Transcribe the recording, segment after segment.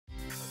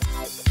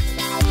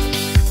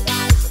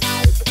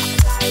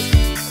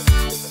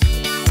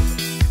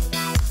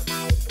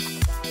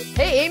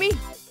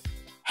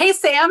Hey,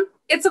 Sam,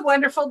 it's a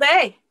wonderful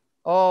day.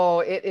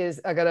 Oh, it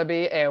is going to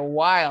be a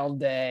wild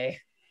day.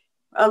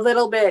 A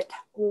little bit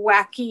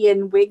wacky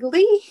and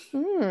wiggly.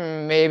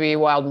 Maybe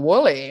wild and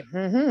woolly.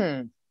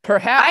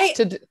 Perhaps I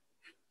to.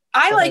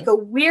 I Go like ahead. a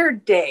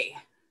weird day.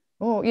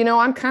 Oh,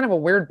 I'm kind of a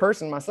weird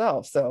person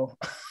myself, so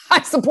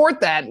I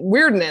support that.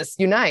 Weirdness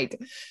unite.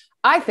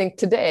 I think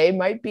today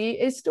might be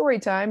a story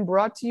time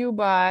brought to you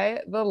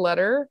by the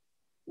letter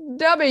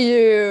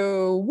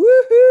W.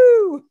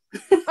 Woohoo!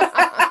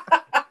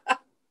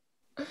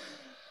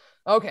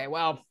 Okay,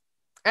 well,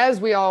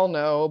 as we all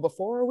know,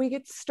 before we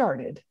get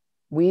started,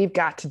 we've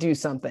got to do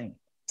something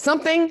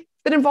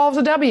that involves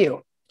a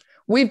W.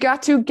 We've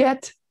got to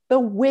get the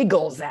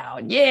wiggles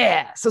out.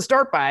 Yeah. So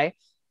start by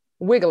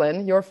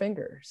wiggling your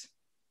fingers.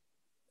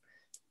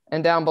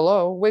 And down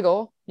below,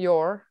 wiggle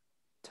your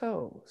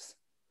toes.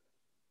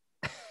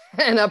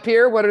 And up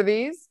here, what are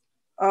these?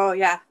 Oh,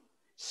 yeah.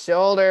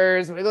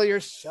 Shoulders. Wiggle your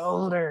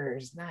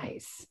shoulders.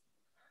 Nice.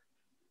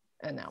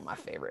 And now my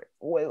favorite,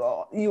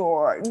 wiggle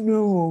your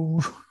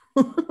nose.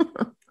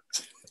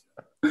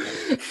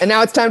 And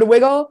now it's time to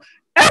wiggle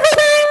everything.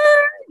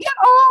 Get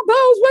all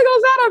those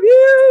wiggles out of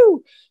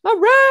you. All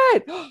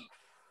right.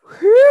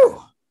 Whew.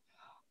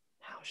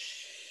 Now,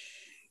 shh.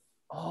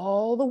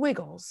 All the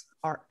wiggles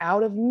are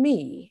out of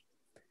me,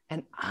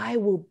 and I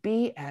will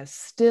be as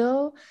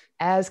still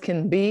as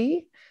can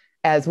be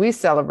as we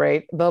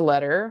celebrate the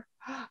letter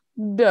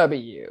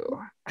W.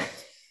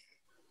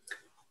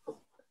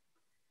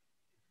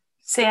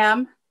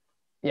 Sam,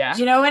 Yeah.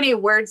 do you know any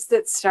words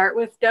that start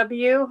with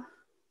W?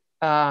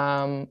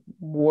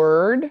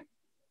 Word.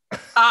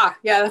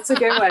 Yeah, that's a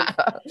good one.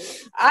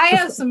 I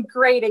have some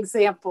great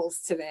examples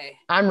today.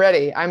 I'm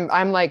ready.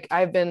 I'm like,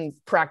 I've been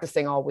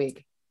practicing all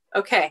week.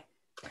 Okay.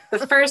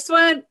 The first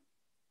one,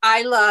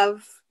 I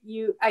love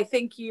you. I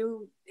think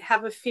you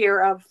have a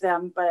fear of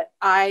them, but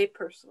I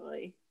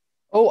personally.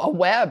 Oh, a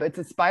web. It's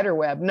a spider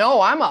web.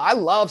 No, I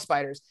love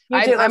spiders. You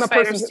do love I'm a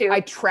person spiders too. I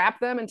trap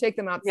them and take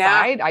them Yeah.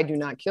 outside. I do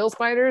not kill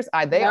spiders.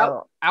 They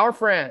Nope. are our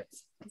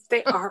friends.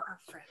 They are our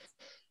friends.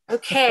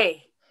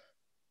 Okay.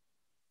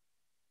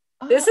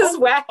 This is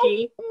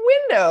wacky.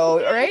 Window,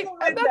 right?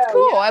 Window, That's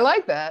cool. yeah. I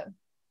like that.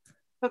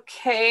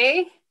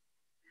 Okay.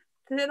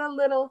 Then a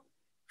little,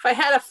 if I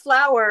had a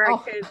flower, I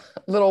could.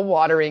 Little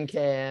watering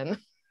can.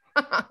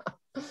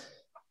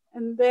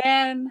 And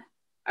then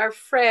our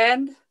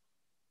friend.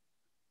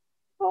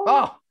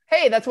 Oh,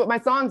 hey, that's what my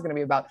song's going to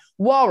be about.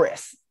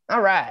 Walrus. All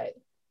right.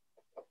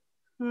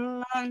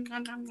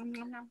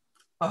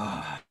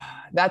 Oh,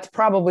 that's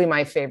probably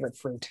my favorite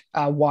fruit.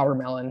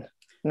 Watermelon.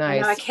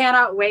 Nice. I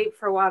cannot wait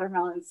for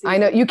watermelon season. I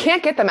know you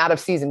can't get them out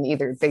of season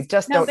either. They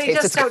just don't taste. They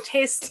just don't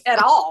taste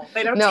at all.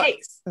 They don't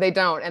taste. They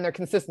don't, and their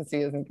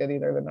consistency isn't good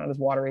either. They're not as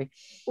watery.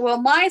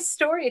 Well, my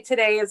story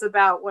today is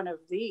about one of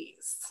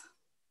these.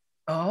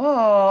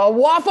 Oh, a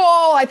waffle!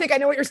 I think I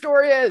know what your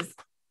story is.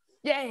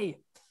 Yay!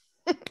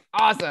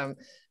 Awesome,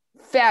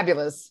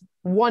 fabulous,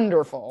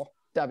 wonderful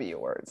W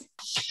words.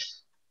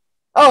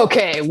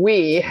 Okay,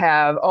 we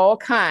have all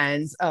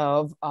kinds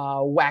of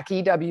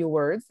wacky W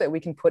words that we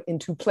can put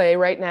into play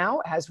right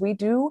now as we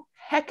do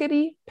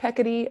heckety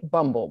peckety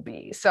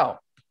bumblebee. So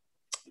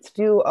let's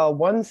do a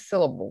one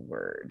syllable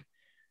word.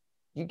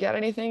 You got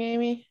anything,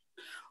 Amy?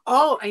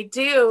 Oh, I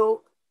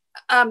do.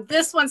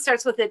 This one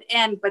starts with an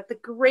N, but the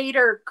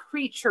greater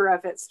creature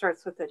of it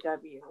starts with a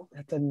W.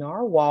 That's a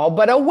narwhal,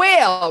 but a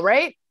whale,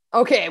 right?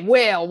 Okay,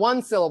 whale,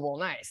 one syllable.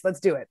 Nice. Let's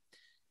do it.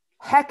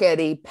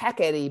 Heckety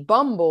peckety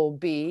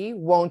bumblebee,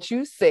 won't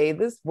you say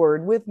this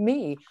word with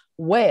me?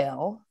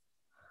 Whale,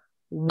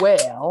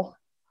 whale,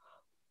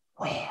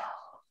 whale,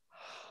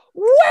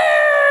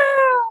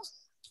 whale.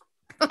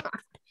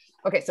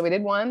 Okay, so we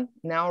did one.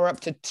 Now we're up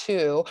to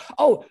two.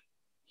 Oh,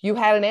 you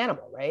had an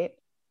animal, right?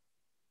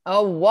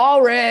 A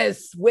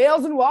walrus.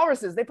 Whales and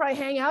walruses, they probably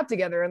hang out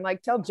together and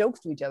like tell jokes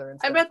to each other. And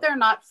stuff. I bet they're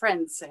not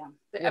friends, Sam.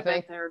 I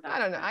bet they're not. I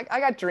don't know. I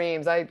got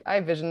dreams. I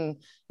vision,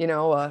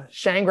 a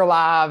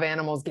Shangri-La of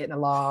animals getting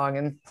along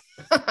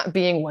and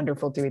being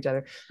wonderful to each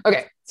other.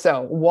 Okay,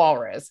 so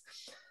walrus.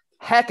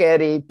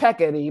 Heckety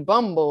peckety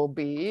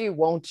bumblebee,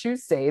 won't you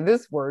say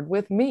this word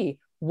with me?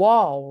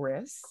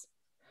 Walrus.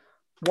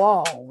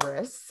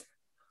 Walrus.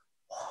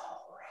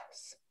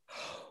 Walrus.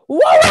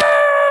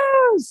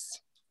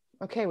 Walrus!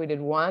 Okay, we did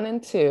one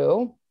and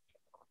two.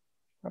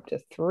 We're up to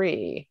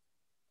three.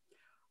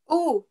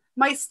 Oh,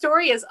 my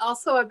story is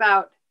also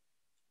about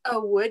a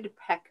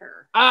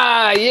woodpecker.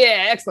 Ah,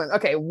 yeah, excellent.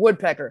 Okay,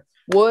 woodpecker.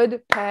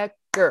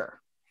 Woodpecker.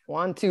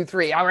 1, 2,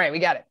 3. All right, we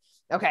got it.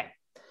 Okay.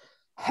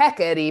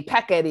 Heckety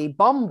peckety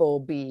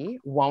bumblebee,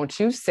 won't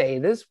you say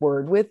this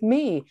word with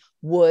me?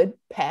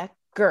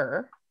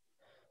 Woodpecker.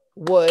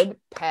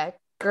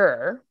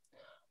 Woodpecker.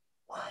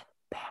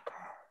 Woodpecker.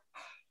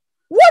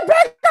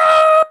 Woodpecker!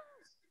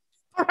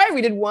 All right,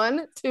 we did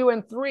 1, 2,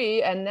 and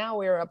 3, and now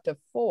we're up to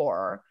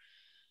 4.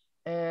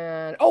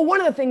 And one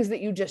of the things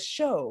that you just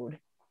showed.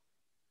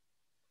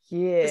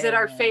 Yeah. Is it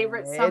our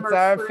favorite summer fruit? It's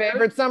our fruit?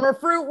 favorite summer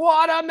fruit,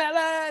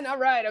 watermelon. All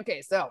right,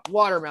 okay, so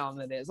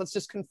watermelon it is. Let's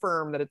just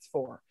confirm that it's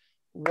 4.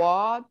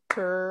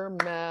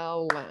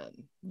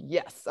 Watermelon.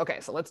 Yes. Okay,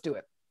 so let's do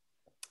it.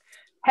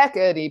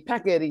 Peckety,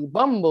 peckety,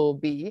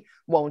 bumblebee,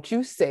 won't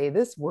you say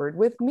this word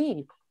with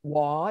me?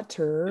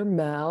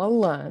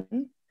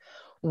 Watermelon,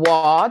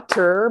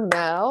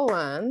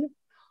 watermelon,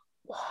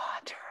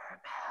 watermelon,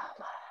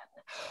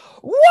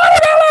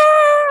 watermelon!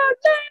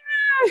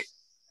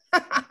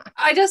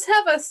 I just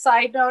have a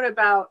side note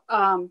about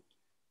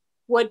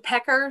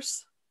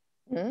woodpeckers.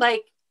 Hmm?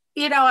 Like,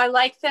 I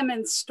like them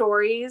in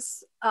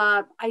stories.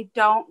 I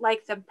don't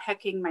like them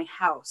pecking my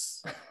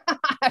house.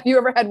 Have you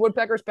ever had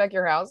woodpeckers peck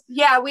your house?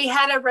 Yeah, we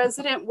had a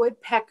resident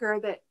woodpecker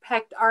that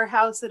pecked our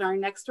house and our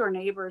next door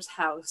neighbor's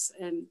house.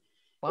 And it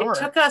Bummer.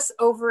 took us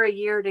over a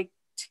year to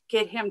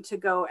get him to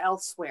go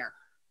elsewhere.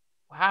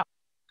 Wow.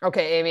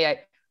 Okay, Amy, I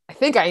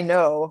think I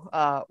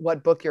know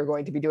what book you're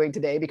going to be doing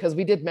today because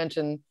we did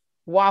mention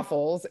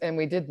waffles and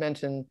we did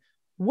mention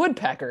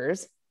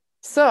woodpeckers.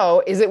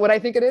 So is it what I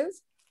think it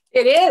is?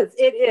 It is.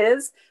 It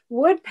is.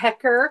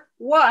 Woodpecker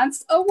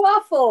wants a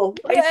waffle.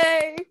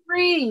 Yay!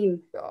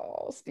 Green.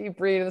 Oh, Steve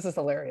Breen, this is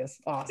hilarious.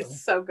 Awesome.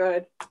 It's so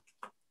good.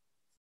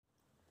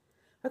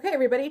 Okay,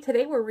 everybody.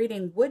 Today we're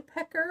reading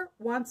Woodpecker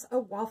Wants a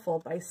Waffle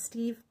by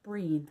Steve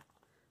Breen.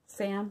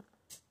 Sam,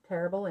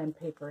 terrible end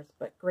papers,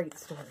 but great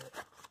story.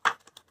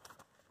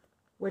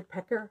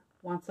 Woodpecker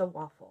Wants a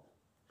Waffle.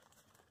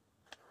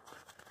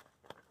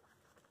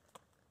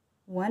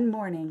 One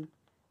morning,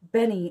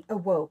 Benny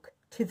awoke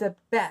to the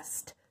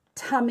best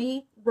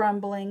tummy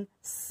rumbling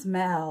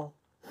smell.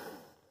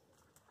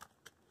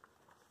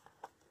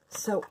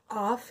 So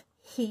off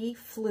he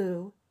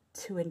flew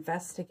to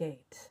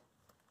investigate.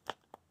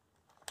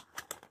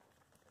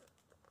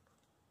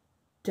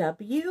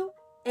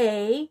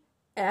 W-A-F-F-L-E,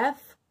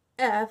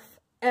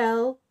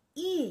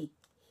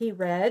 he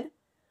read.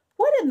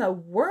 What in the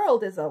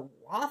world is a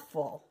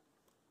waffle?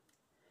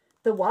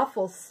 The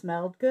waffles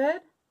smelled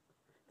good.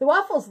 The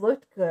waffles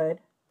looked good.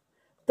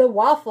 The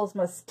waffles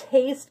must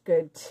taste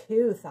good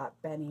too,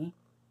 thought Benny.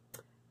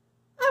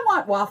 I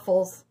want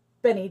waffles,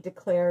 Benny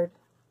declared.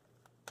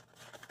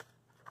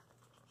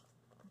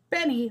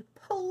 Benny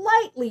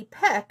politely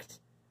pecked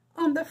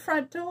on the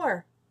front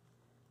door.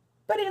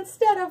 But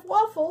instead of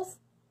waffles,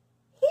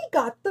 he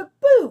got the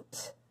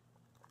boot.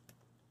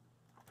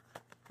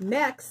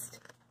 Next,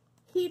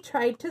 he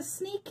tried to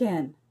sneak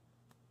in.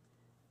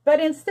 But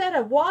instead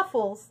of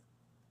waffles,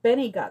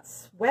 Benny got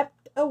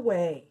swept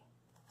away.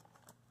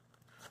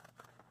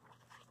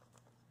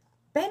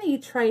 Benny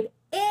tried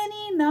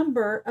any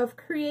number of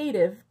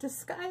creative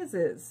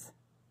disguises.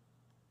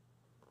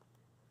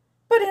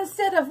 But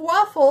instead of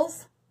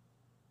waffles,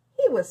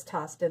 he was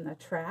tossed in the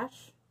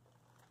trash.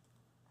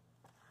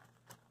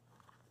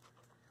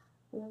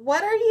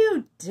 What are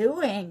you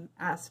doing?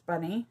 Asked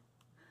Bunny.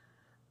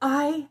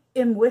 I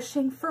am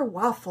wishing for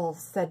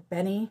waffles, said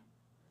Benny.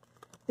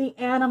 The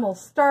animal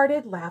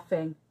started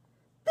laughing.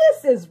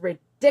 This is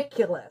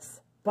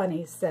ridiculous,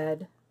 Bunny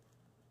said.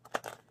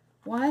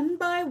 One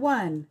by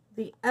one,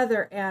 the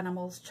other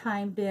animals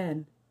chimed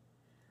in.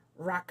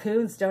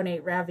 Raccoons don't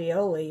eat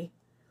ravioli.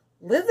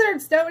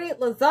 Lizards don't eat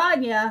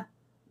lasagna.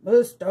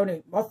 Moose don't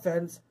eat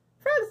muffins.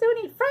 Frogs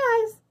don't eat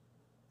fries.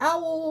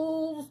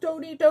 Owls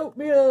don't eat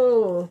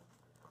oatmeal.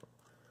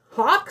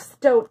 Hawks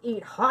don't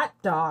eat hot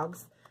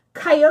dogs.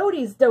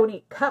 Coyotes don't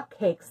eat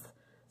cupcakes.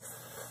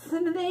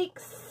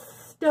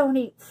 Snakes don't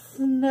eat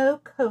snow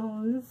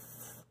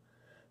cones.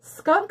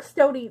 Skunks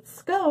don't eat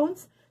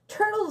scones.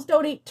 Turtles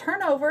don't eat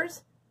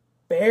turnovers.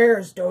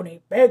 Bears don't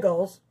eat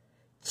bagels.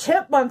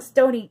 Chipmunks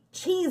don't eat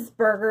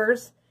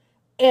cheeseburgers.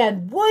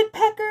 And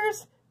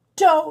woodpeckers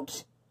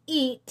don't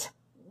eat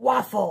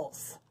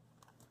waffles.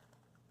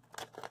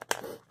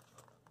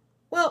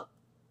 Well,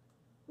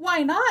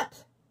 why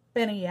not?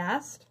 Benny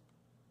asked.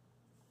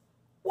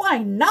 Why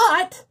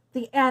not?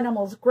 The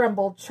animals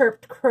grumbled,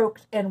 chirped,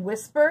 croaked, and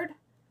whispered.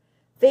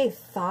 They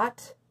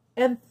thought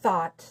and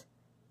thought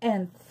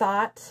and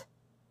thought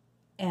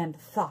and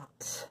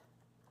thought.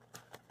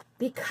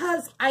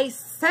 Because I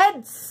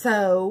said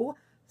so,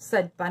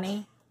 said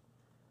Bunny.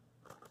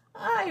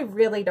 I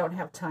really don't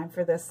have time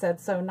for this said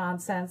so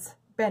nonsense,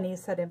 Benny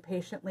said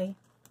impatiently.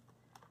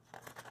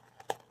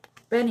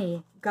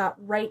 Benny got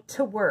right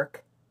to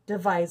work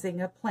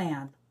devising a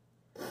plan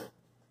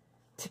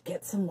to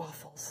get some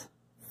waffles.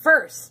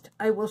 First,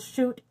 I will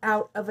shoot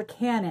out of a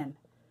cannon.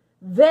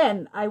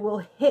 Then I will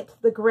hit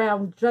the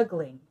ground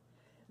juggling.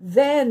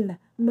 Then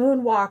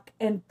moonwalk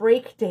and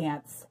break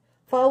dance,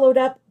 followed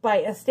up by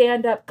a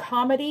stand-up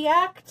comedy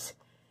act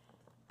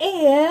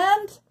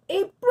and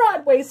a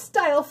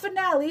Broadway-style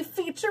finale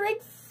featuring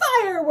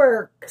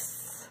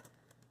fireworks.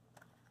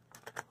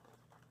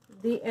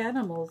 The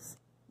animals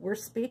were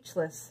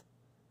speechless,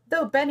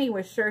 though Benny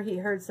was sure he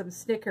heard some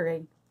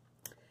snickering.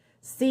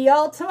 See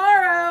y'all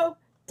tomorrow.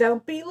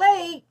 Don't be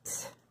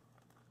late.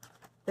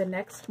 The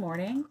next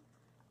morning,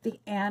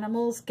 the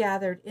animals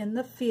gathered in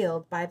the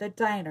field by the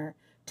diner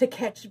to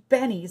catch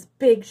Benny's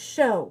big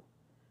show.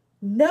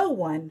 No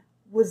one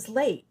was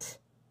late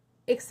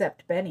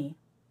except Benny.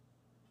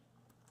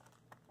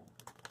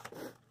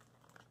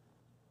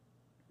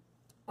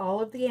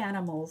 All of the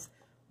animals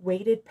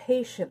waited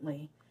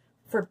patiently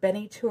for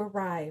Benny to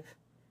arrive.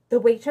 The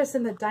waitress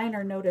in the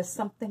diner noticed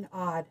something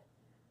odd.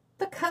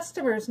 The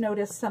customers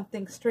noticed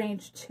something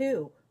strange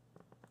too.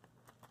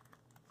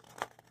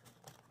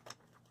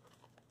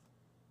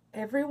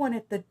 Everyone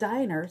at the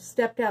diner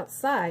stepped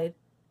outside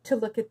to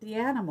look at the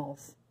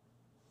animals.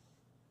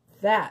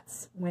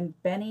 That's when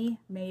Benny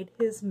made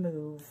his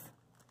move.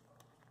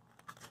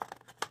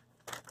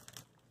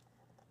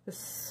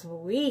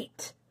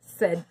 Sweet,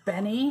 said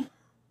Benny.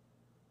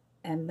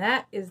 And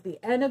that is the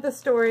end of the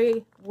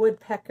story.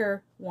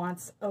 Woodpecker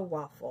Wants a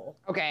Waffle.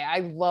 Okay,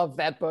 I love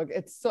that book.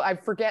 It's so, I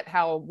forget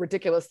how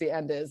ridiculous the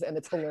end is, and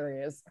it's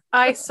hilarious.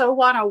 I so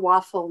want a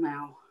waffle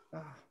now.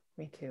 Oh,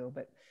 me too,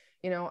 but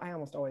you know, I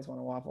almost always want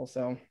a waffle,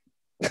 so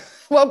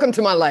welcome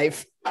to my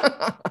life.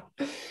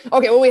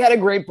 Okay, well, we had a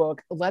great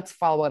book. Let's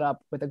follow it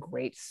up with a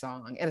great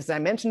song. And as I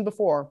mentioned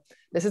before,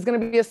 this is going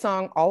to be a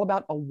song all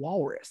about a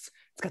walrus.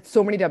 It's got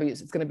so many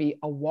W's. It's going to be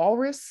a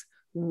walrus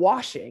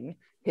washing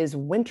his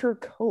winter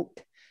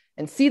coat.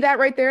 And see that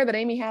right there that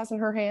Amy has in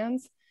her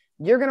hands?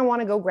 You're going to want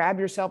to go grab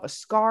yourself a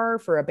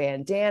scarf or a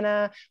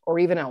bandana or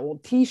even an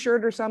old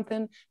t-shirt or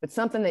something, but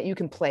something that you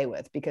can play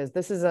with, because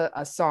this is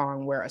a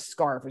song where a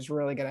scarf is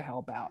really going to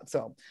help out.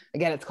 So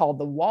again, it's called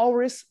The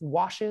Walrus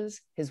Washes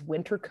His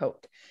Winter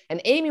Coat.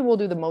 And Amy will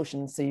do the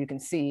motions so you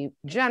can see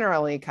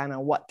generally kind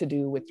of what to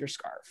do with your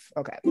scarf.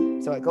 Okay,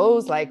 so it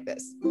goes like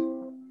this.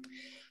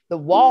 The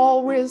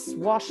walrus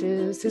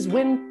washes his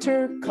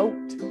winter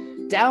coat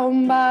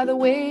down by the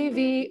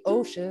wavy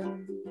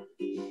ocean.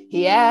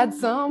 He adds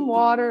some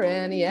water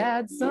and he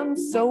adds some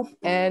soap,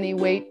 and he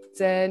waits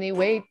and he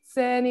waits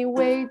and he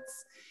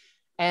waits.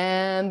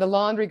 And the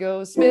laundry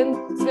goes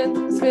spin,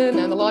 spin, spin,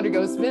 and the laundry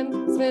goes spin,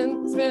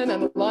 spin, spin,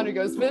 and the laundry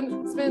goes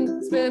spin,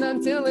 spin, spin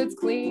until it's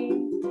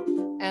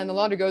clean. And the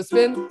laundry goes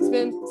spin,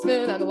 spin,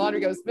 spin, and the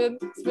laundry goes spin,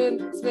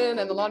 spin, spin,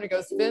 and the laundry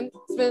goes spin,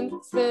 spin,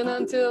 spin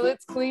until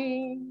it's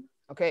clean.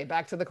 Okay,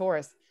 back to the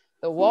chorus.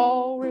 The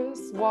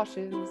walrus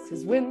washes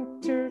his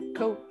winter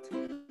coat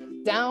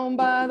down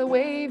by the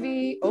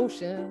wavy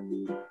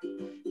ocean.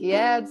 He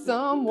adds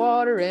some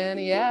water and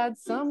he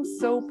adds some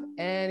soap,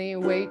 and he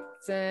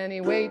waits and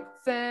he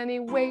waits and he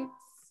waits.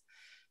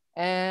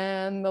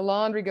 And the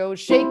laundry goes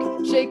shake,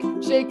 shake,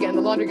 shake, and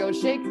the laundry goes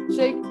shake,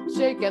 shake,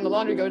 shake, and the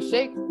laundry goes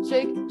shake,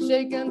 shake,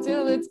 shake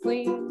until it's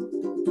clean.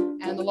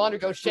 And the laundry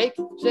goes shake,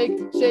 shake,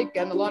 shake,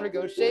 and the laundry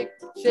goes shake,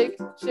 shake,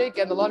 shake,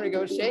 and the laundry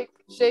goes shake,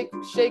 shake,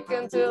 shake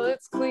until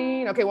it's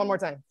clean. Okay, one more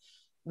time.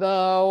 The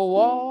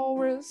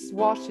walrus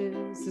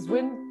washes his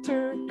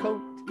winter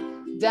coat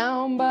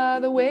down by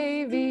the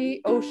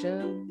wavy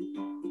ocean.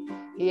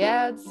 He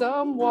adds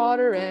some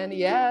water and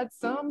he adds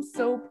some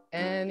soap,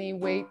 and he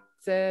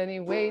waits and he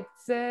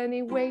waits and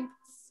he waits.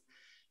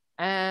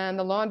 And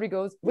the laundry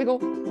goes wiggle,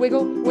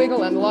 wiggle,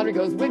 wiggle, and the laundry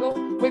goes wiggle,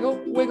 wiggle,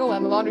 wiggle,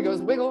 and the laundry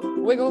goes wiggle,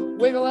 wiggle,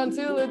 wiggle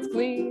until it's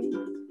clean.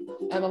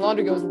 And the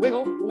laundry goes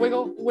wiggle,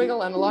 wiggle,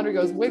 wiggle, and the laundry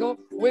goes wiggle,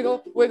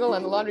 wiggle, wiggle,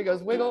 and the laundry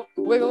goes wiggle,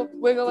 wiggle,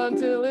 wiggle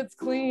until it's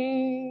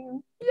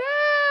clean.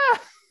 Yeah!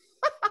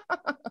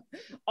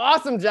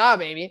 Awesome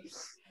job, Amy.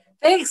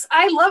 Thanks.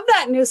 I love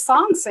that new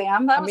song,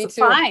 Sam. That was a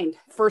find.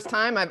 First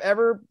time I've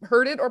ever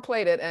heard it or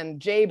played it. And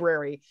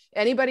Jayberry,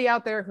 anybody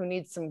out there who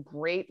needs some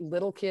great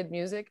little kid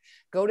music,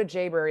 go to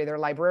Jayberry. They're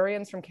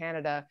librarians from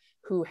Canada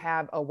who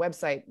have a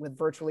website with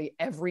virtually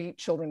every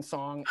children's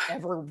song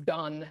ever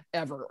done,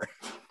 ever.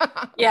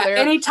 Yeah,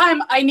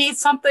 anytime I need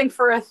something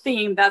for a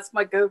theme, that's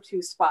my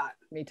go-to spot.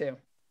 Me too.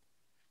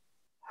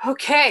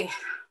 Okay,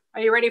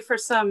 are you ready for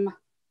some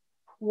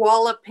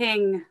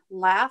walloping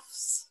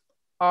laughs?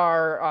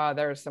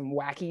 There's some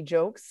wacky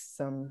jokes,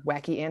 some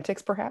wacky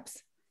antics,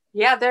 perhaps?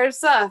 Yeah,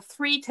 there's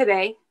 3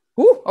 today.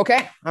 Ooh,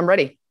 okay, I'm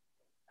ready.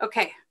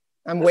 Okay.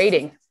 I'm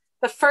waiting.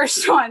 The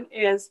first one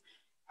is,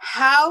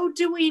 how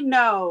do we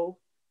know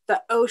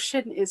the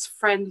ocean is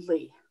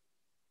friendly?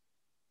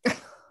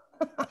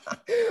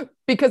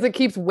 Because it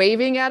keeps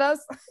waving at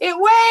us? It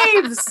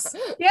waves!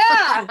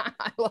 Yeah!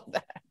 I love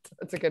that.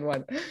 That's a good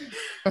one.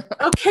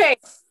 Okay.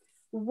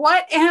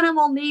 What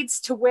animal needs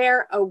to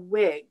wear a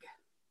wig?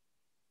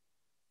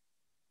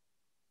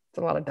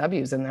 There's a lot of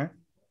W's in there.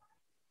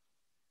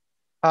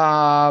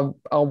 A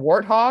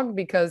warthog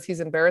because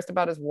he's embarrassed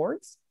about his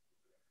warts?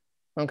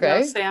 Okay.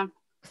 No, Sam.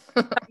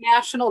 A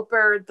national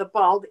bird, the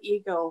bald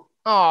eagle.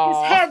 Aww.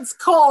 His head's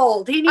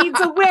cold. He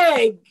needs a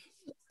wig.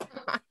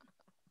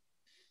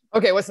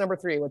 Okay, what's number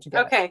 3? What you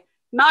got? Okay.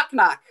 Knock,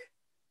 knock.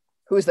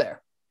 Who's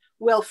there?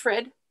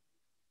 Wilfred.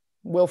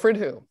 Wilfred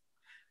who?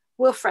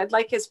 Wilfred,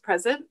 like his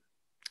present.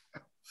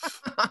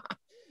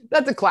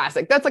 That's a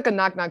classic. That's like a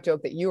knock, knock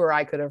joke that you or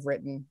I could have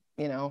written,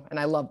 you know, and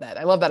I love that.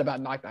 I love that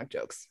about knock, knock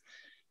jokes.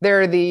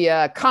 They're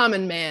the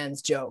common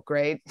man's joke,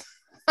 right?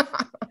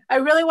 I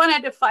really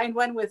wanted to find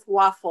one with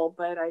waffle,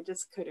 but I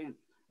just couldn't.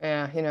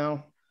 Yeah, you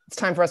know, it's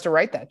time for us to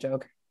write that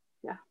joke.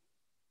 Yeah.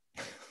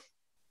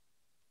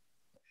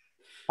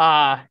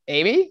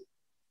 Amy?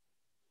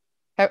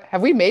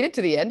 Have we made it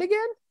to the end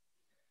again?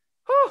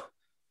 Oh,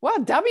 well,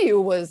 W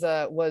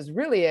was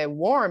really a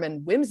warm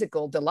and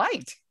whimsical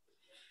delight.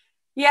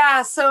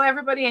 Yeah, so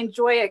everybody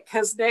enjoy it,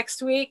 because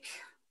next week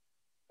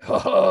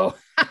Oh,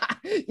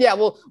 yeah.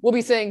 We'll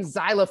be saying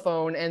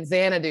xylophone and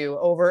Xanadu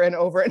over and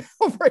over and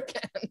over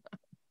again.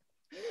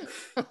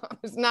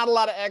 There's not a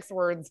lot of X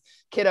words,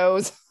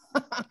 kiddos.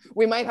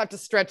 We might have to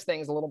stretch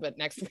things a little bit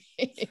next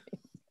week.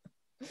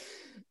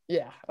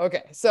 Yeah.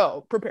 Okay.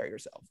 So prepare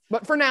yourself.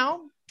 But for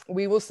now,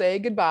 we will say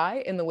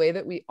goodbye in the way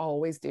that we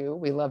always do.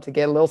 We love to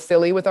get a little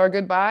silly with our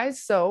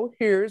goodbyes. So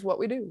here's what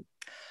we do.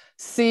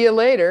 See you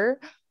later,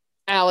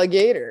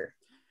 alligator.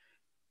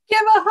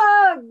 Give a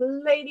hug,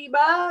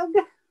 ladybug.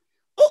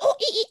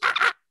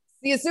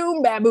 See you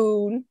soon,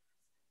 baboon.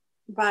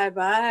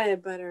 Bye-bye,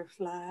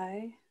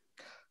 butterfly.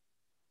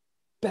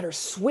 Better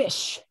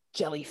swish,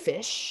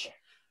 jellyfish.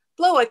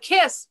 Blow a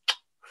kiss,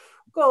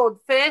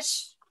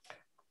 goldfish.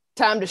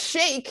 Time to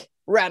shake,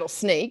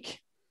 rattlesnake.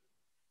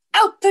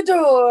 Out the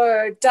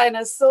door,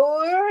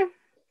 dinosaur.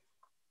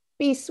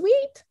 Be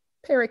sweet,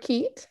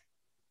 parakeet.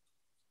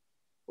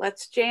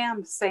 Let's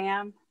jam,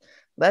 Sam.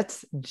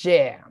 Let's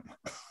jam.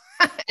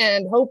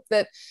 And hope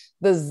that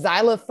the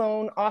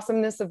xylophone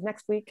awesomeness of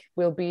next week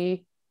will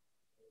be,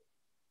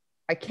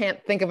 I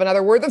can't think of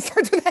another word that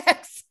starts with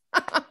X.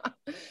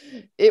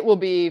 It will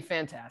be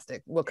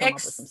fantastic. We'll come up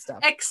with some stuff.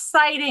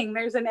 Exciting.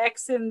 There's an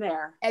X in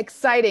there.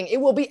 Exciting.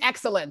 It will be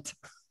excellent.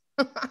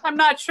 I'm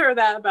not sure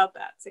about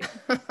that.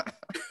 Sam.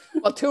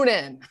 Well, tune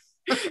in.